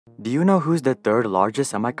Do you know who's the third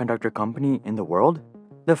largest semiconductor company in the world?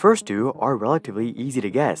 The first two are relatively easy to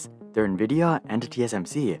guess. They're Nvidia and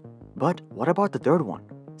TSMC. But what about the third one?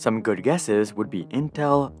 Some good guesses would be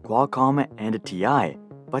Intel, Qualcomm, and TI.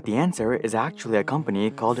 But the answer is actually a company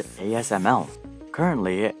called ASML.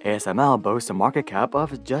 Currently, ASML boasts a market cap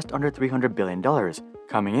of just under $300 billion,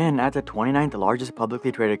 coming in at the 29th largest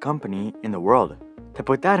publicly traded company in the world. To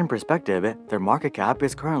put that in perspective, their market cap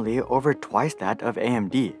is currently over twice that of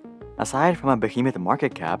AMD. Aside from a behemoth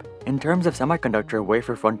market cap, in terms of semiconductor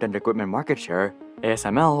wafer front-end equipment market share,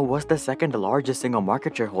 ASML was the second largest single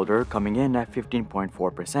market share holder, coming in at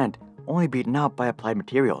 15.4%, only beaten out by Applied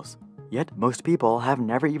Materials. Yet most people have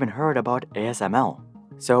never even heard about ASML.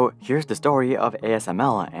 So here's the story of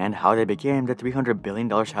ASML and how they became the $300 billion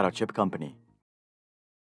shadow chip company.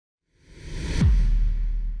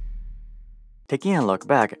 Taking a look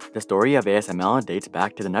back, the story of ASML dates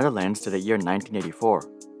back to the Netherlands to the year 1984.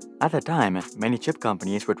 At the time, many chip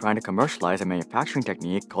companies were trying to commercialize a manufacturing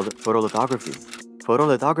technique called photolithography.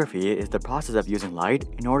 Photolithography is the process of using light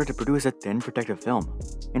in order to produce a thin protective film.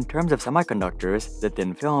 In terms of semiconductors, the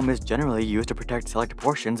thin film is generally used to protect select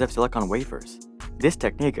portions of silicon wafers. This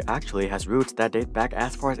technique actually has roots that date back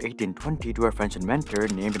as far as 1820 to a French inventor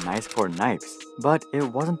named Nice for Knives. But it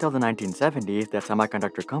wasn't until the 1970s that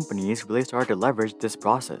semiconductor companies really started to leverage this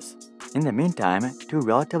process. In the meantime, two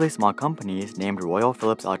relatively small companies named Royal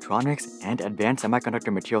Philips Electronics and Advanced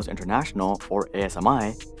Semiconductor Materials International, or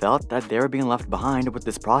ASMI, felt that they were being left behind with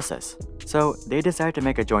this process. So they decided to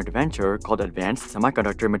make a joint venture called Advanced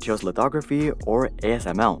Semiconductor Materials Lithography, or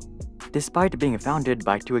ASML. Despite being founded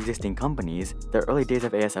by two existing companies, the early days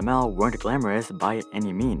of ASML weren't glamorous by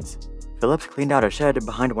any means. Philips cleaned out a shed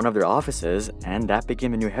behind one of their offices, and that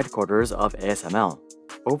became the new headquarters of ASML.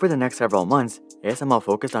 Over the next several months, ASML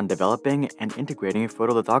focused on developing and integrating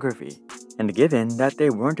photolithography. And given that they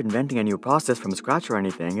weren't inventing a new process from scratch or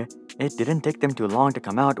anything, it didn't take them too long to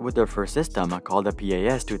come out with their first system called the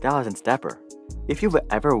PAS-2000 stepper. If you've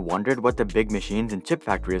ever wondered what the big machines in chip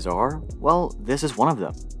factories are, well, this is one of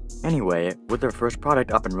them. Anyway, with their first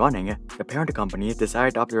product up and running, the parent company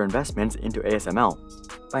decided to up their investments into ASML.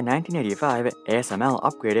 By 1985, ASML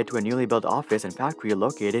upgraded to a newly built office and factory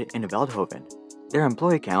located in Veldhoven. Their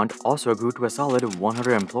employee count also grew to a solid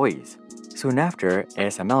 100 employees. Soon after,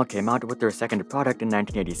 ASML came out with their second product in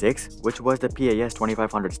 1986, which was the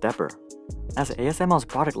PAS-2500 stepper. As ASML's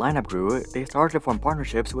product lineup grew, they started to form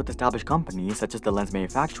partnerships with established companies such as the lens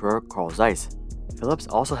manufacturer Carl Zeiss. Philips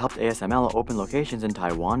also helped ASML open locations in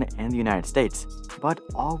Taiwan and the United States, but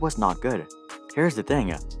all was not good. Here's the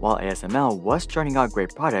thing, while ASML was churning out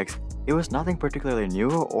great products, it was nothing particularly new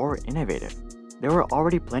or innovative. There were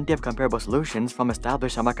already plenty of comparable solutions from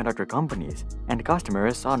established semiconductor companies, and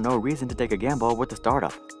customers saw no reason to take a gamble with the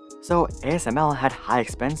startup. So ASML had high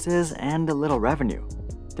expenses and little revenue.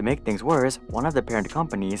 To make things worse, one of the parent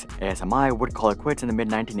companies, ASMI, would call it quits in the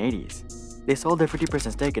mid-1980s. They sold their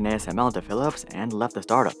 50% stake in ASML to Philips and left the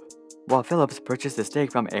startup. While Philips purchased the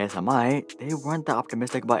stake from ASMI, they weren't that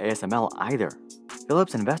optimistic about ASML either.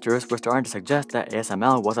 Philips investors were starting to suggest that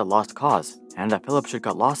ASML was a lost cause, and that Philips should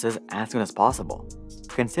cut losses as soon as possible.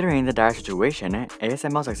 Considering the dire situation,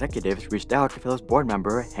 ASML's executives reached out to Philips board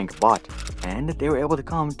member Henk Bott, and they were able to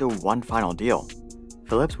come to one final deal.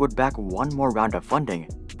 Philips would back one more round of funding,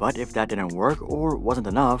 but if that didn't work or wasn't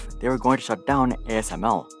enough, they were going to shut down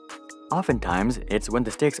ASML. Oftentimes, it's when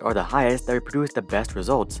the stakes are the highest that we produce the best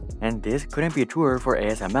results, and this couldn't be truer for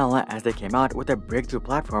ASML as they came out with a breakthrough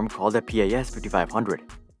platform called the PAS-5500.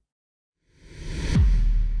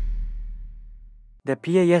 The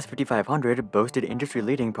PAS-5500 boasted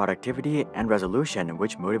industry-leading productivity and resolution,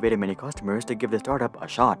 which motivated many customers to give the startup a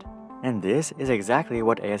shot. And this is exactly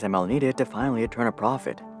what ASML needed to finally turn a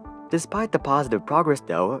profit. Despite the positive progress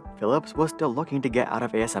though, Philips was still looking to get out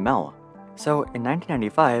of ASML. So in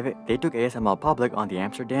 1995, they took ASML public on the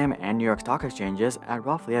Amsterdam and New York stock exchanges at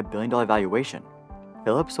roughly $1 billion valuation.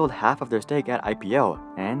 Philips sold half of their stake at IPO,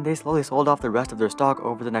 and they slowly sold off the rest of their stock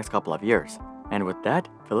over the next couple of years. And with that,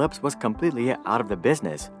 Philips was completely out of the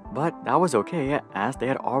business, but that was okay as they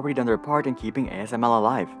had already done their part in keeping ASML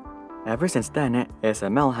alive. Ever since then,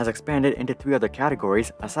 ASML has expanded into 3 other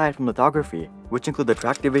categories aside from lithography, which include the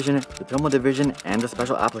track division, the thermal division, and the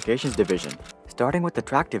special applications division. Starting with the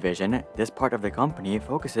track division, this part of the company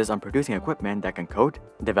focuses on producing equipment that can coat,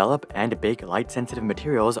 develop, and bake light-sensitive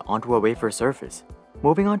materials onto a wafer surface.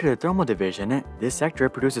 Moving on to the thermal division, this sector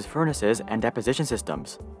produces furnaces and deposition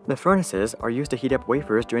systems. The furnaces are used to heat up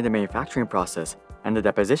wafers during the manufacturing process, and the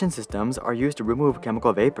deposition systems are used to remove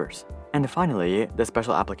chemical vapors. And finally, the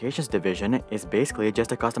special applications division is basically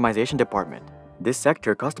just a customization department. This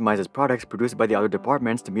sector customizes products produced by the other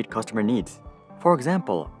departments to meet customer needs. For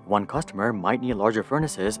example, one customer might need larger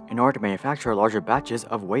furnaces in order to manufacture larger batches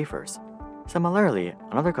of wafers. Similarly,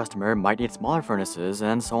 another customer might need smaller furnaces,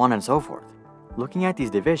 and so on and so forth. Looking at these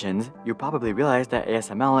divisions, you probably realize that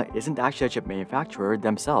ASML isn't actually a chip manufacturer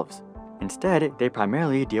themselves. Instead, they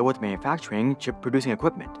primarily deal with manufacturing chip-producing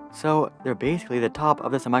equipment, so they're basically the top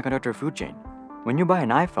of the semiconductor food chain. When you buy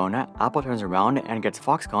an iPhone, Apple turns around and gets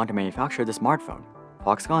Foxconn to manufacture the smartphone.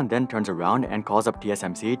 Foxconn then turns around and calls up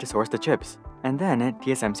TSMC to source the chips, and then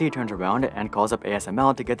TSMC turns around and calls up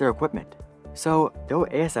ASML to get their equipment. So, though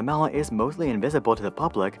ASML is mostly invisible to the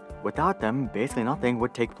public, without them, basically nothing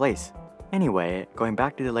would take place. Anyway, going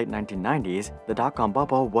back to the late 1990s, the dot-com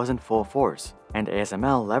bubble was in full force, and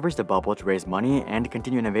ASML leveraged the bubble to raise money and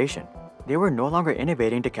continue innovation. They were no longer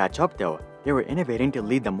innovating to catch up though, they were innovating to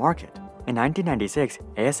lead the market. In 1996,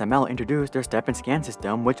 ASML introduced their step and scan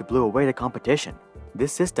system, which blew away the competition.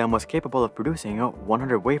 This system was capable of producing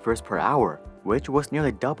 100 wafers per hour, which was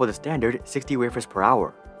nearly double the standard 60 wafers per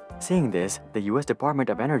hour. Seeing this, the US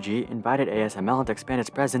Department of Energy invited ASML to expand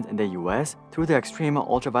its presence in the US through the Extreme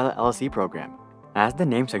Ultraviolet LC program. As the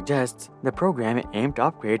name suggests, the program aimed to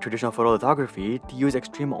upgrade traditional photolithography to use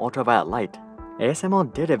extreme ultraviolet light.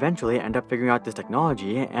 ASML did eventually end up figuring out this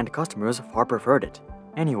technology, and customers far preferred it.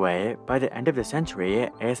 Anyway, by the end of the century,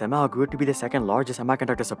 ASML grew to be the second largest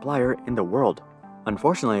semiconductor supplier in the world.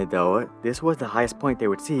 Unfortunately though, this was the highest point they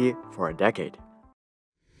would see for a decade.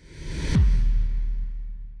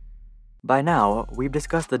 By now, we've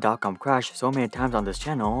discussed the dot-com crash so many times on this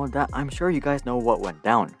channel that I'm sure you guys know what went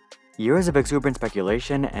down. Years of exuberant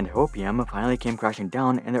speculation and hopium finally came crashing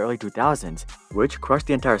down in the early 2000s, which crushed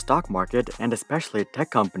the entire stock market and especially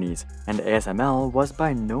tech companies, and ASML was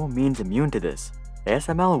by no means immune to this.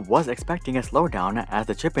 ASML was expecting a slowdown as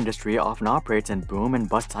the chip industry often operates in boom and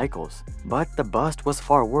bust cycles, but the bust was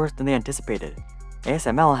far worse than they anticipated.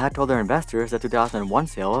 ASML had told their investors that 2001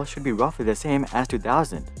 sales should be roughly the same as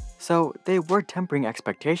 2000. So they were tempering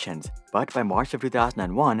expectations, but by March of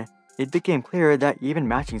 2001, it became clear that even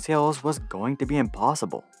matching sales was going to be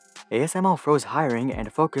impossible. ASML froze hiring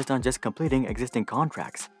and focused on just completing existing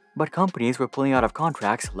contracts, but companies were pulling out of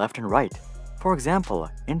contracts left and right. For example,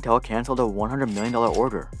 Intel canceled a $100 million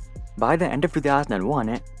order. By the end of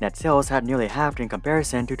 2001, net sales had nearly halved in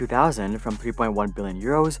comparison to 2000 from 3.1 billion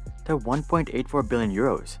euros to 1.84 billion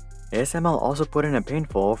euros. ASML also put in a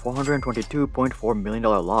painful $422.4 million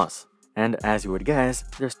loss, and as you would guess,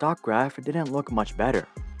 their stock graph didn't look much better.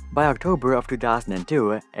 By October of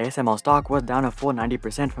 2002, ASML stock was down a full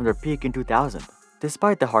 90% from their peak in 2000.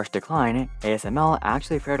 Despite the harsh decline, ASML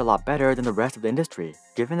actually fared a lot better than the rest of the industry,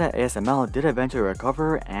 given that ASML did eventually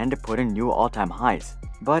recover and put in new all-time highs.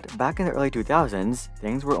 But back in the early 2000s,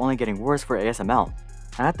 things were only getting worse for ASML.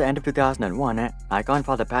 At the end of 2001, Nikon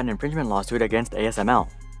filed a patent infringement lawsuit against ASML.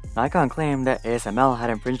 Nikon claimed that ASML had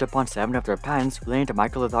infringed upon 7 of their patents relating to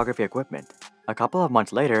microlithography equipment. A couple of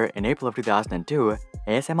months later, in April of 2002,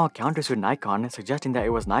 ASML countersued Nikon, suggesting that it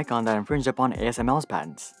was Nikon that infringed upon ASML's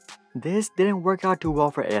patents. This didn't work out too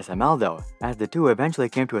well for ASML though, as the two eventually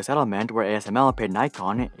came to a settlement where ASML paid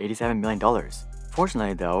Nikon $87 million.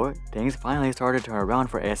 Fortunately though, things finally started to turn around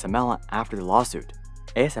for ASML after the lawsuit.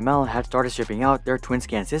 ASML had started shipping out their twin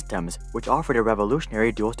scan systems, which offered a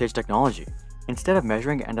revolutionary dual-stage technology. Instead of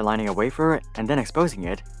measuring and aligning a wafer and then exposing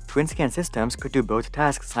it, twin scan systems could do both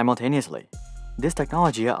tasks simultaneously. This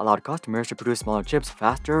technology allowed customers to produce smaller chips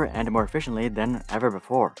faster and more efficiently than ever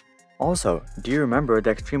before. Also, do you remember the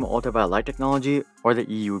extreme ultraviolet light technology or the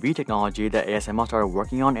EUV technology that ASML started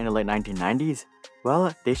working on in the late 1990s?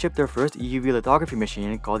 Well, they shipped their first EUV lithography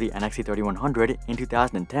machine called the NXT3100 in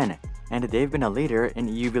 2010, and they've been a leader in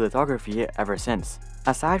EUV lithography ever since.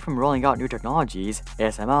 Aside from rolling out new technologies,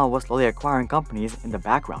 ASML was slowly acquiring companies in the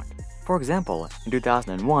background. For example, in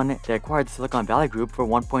 2001, they acquired the Silicon Valley Group for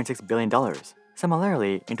 $1.6 billion.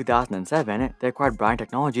 Similarly, in 2007, they acquired Bryant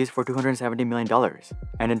Technologies for $270 million,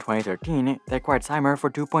 and in 2013, they acquired Cymer for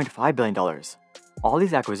 $2.5 billion. All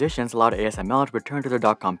these acquisitions allowed ASML to return to their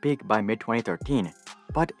dot-com peak by mid-2013,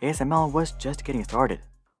 but ASML was just getting started.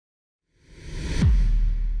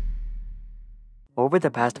 Over the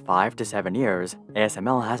past 5 to 7 years,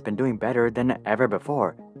 ASML has been doing better than ever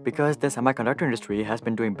before because the semiconductor industry has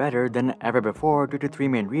been doing better than ever before due to 3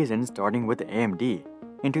 main reasons, starting with AMD.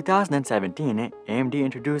 In 2017, AMD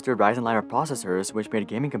introduced their Ryzen line of processors, which made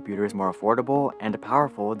gaming computers more affordable and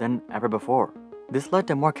powerful than ever before. This led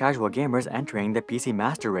to more casual gamers entering the PC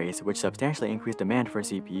master race, which substantially increased demand for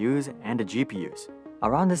CPUs and GPUs.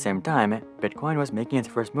 Around the same time, Bitcoin was making its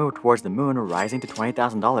first move towards the moon, rising to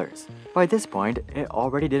 $20,000. By this point, it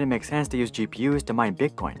already didn't make sense to use GPUs to mine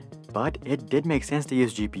Bitcoin, but it did make sense to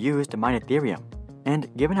use GPUs to mine Ethereum.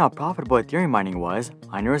 And given how profitable Ethereum mining was,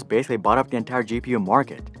 miners basically bought up the entire GPU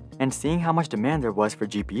market. And seeing how much demand there was for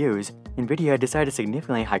GPUs, Nvidia decided to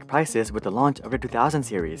significantly hike prices with the launch of the 2000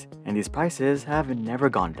 series, and these prices have never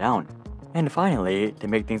gone down. And finally, to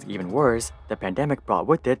make things even worse, the pandemic brought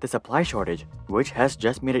with it the supply shortage, which has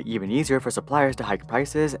just made it even easier for suppliers to hike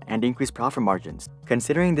prices and increase profit margins.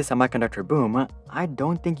 Considering the semiconductor boom, I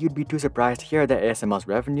don't think you'd be too surprised to hear that ASML's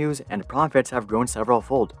revenues and profits have grown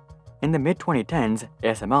several-fold. In the mid-2010s,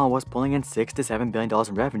 ASML was pulling in $6 to $7 billion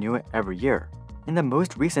in revenue every year. In the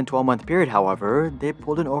most recent 12-month period, however, they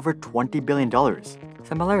pulled in over $20 billion.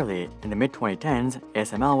 Similarly, in the mid-2010s,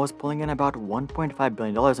 ASML was pulling in about $1.5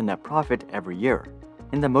 billion in net profit every year.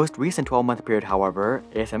 In the most recent 12-month period, however,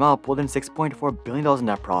 ASML pulled in $6.4 billion in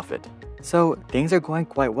net profit. So things are going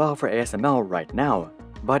quite well for ASML right now.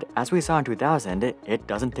 But as we saw in 2000, it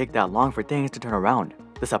doesn't take that long for things to turn around.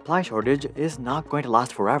 The supply shortage is not going to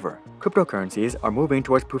last forever. Cryptocurrencies are moving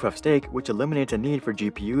towards proof of stake, which eliminates a need for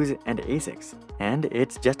GPUs and ASICs. And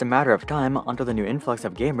it's just a matter of time until the new influx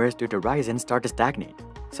of gamers due to Ryzen start to stagnate.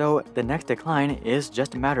 So the next decline is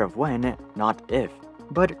just a matter of when, not if.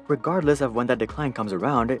 But regardless of when that decline comes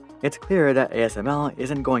around, it's clear that ASML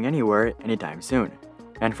isn't going anywhere anytime soon.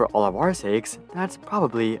 And for all of our sakes, that's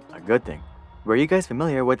probably a good thing. Were you guys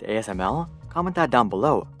familiar with ASML? Comment that down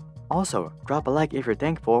below. Also, drop a like if you're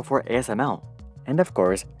thankful for ASML. And of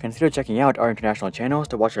course, consider checking out our international channels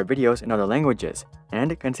to watch our videos in other languages.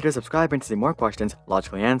 And consider subscribing to see more questions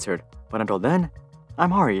logically answered. But until then,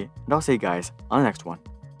 I'm Hari, and I'll see you guys on the next one.